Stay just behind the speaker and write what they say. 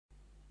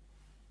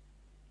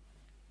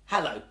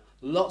Hello.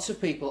 Lots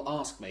of people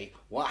ask me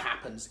what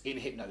happens in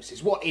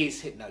hypnosis. What is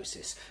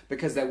hypnosis?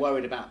 Because they're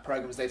worried about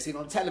programs they've seen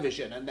on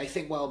television and they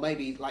think, well,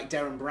 maybe like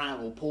Derren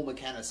Brown or Paul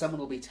McKenna, someone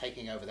will be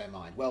taking over their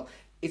mind. Well,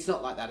 it's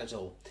not like that at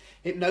all.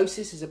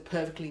 Hypnosis is a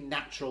perfectly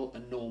natural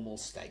and normal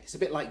state. It's a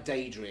bit like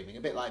daydreaming,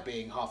 a bit like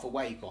being half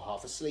awake or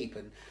half asleep.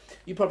 And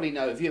you probably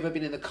know, have you ever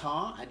been in the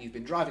car and you've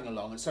been driving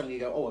along and suddenly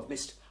you go, oh, I've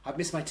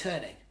missed my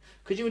turning,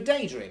 because you were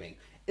daydreaming.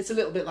 It's a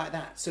little bit like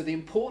that. So the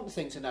important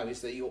thing to know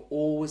is that you're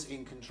always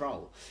in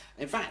control.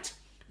 In fact,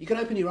 you can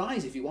open your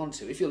eyes if you want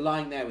to. If you're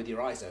lying there with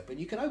your eyes open,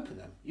 you can open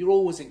them. You're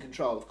always in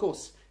control. Of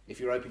course,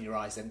 if you open your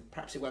eyes, then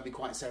perhaps it won't be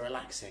quite so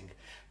relaxing.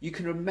 You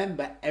can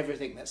remember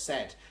everything that's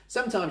said.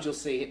 Sometimes you'll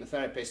see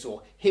hypnotherapists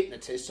or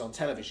hypnotists on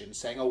television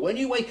saying, oh, when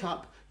you wake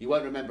up, you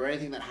won't remember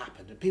anything that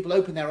happened. And people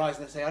open their eyes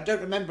and they say, I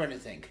don't remember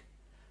anything.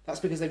 That's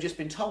because they've just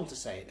been told to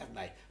say it, haven't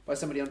they? By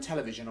somebody on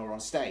television or on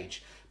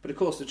stage. But of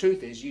course, the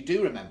truth is you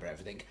do remember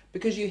everything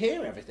because you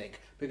hear everything,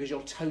 because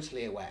you're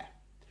totally aware.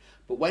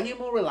 But when you're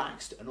more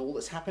relaxed and all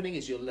that's happening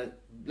is you're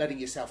letting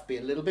yourself be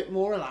a little bit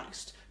more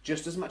relaxed,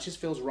 just as much as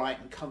feels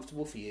right and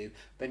comfortable for you,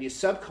 then your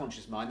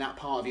subconscious mind, that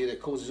part of you that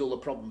causes all the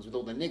problems with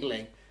all the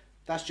niggling,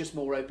 that's just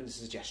more open to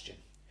suggestion.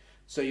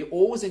 So you're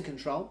always in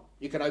control.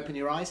 You can open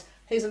your eyes.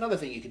 Here's another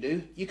thing you can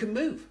do. You can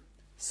move.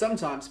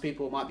 Sometimes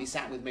people might be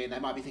sat with me and they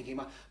might be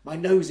thinking, my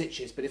nose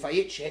itches, but if I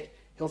itch it,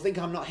 he'll think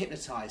I'm not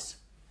hypnotised.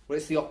 Well,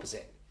 it's the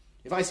opposite.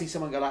 If I see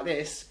someone go like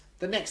this,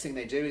 the next thing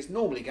they do is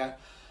normally go,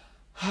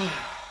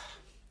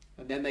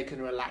 and then they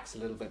can relax a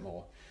little bit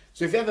more.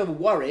 So if you've ever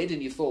worried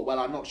and you thought, well,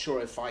 I'm not sure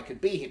if I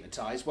could be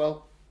hypnotised,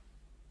 well,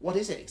 what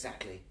is it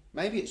exactly?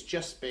 Maybe it's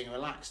just being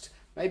relaxed.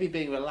 Maybe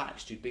being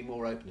relaxed, you'd be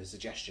more open to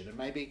suggestion, and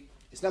maybe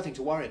it's nothing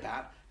to worry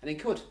about, and it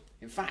could,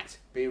 in fact,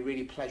 be a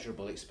really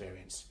pleasurable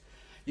experience.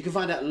 You can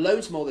find out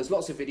loads more. There's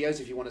lots of videos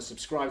if you want to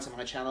subscribe to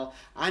my channel,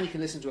 and you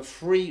can listen to a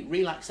free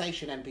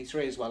relaxation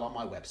MP3 as well on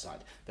my website.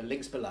 The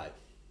link's below.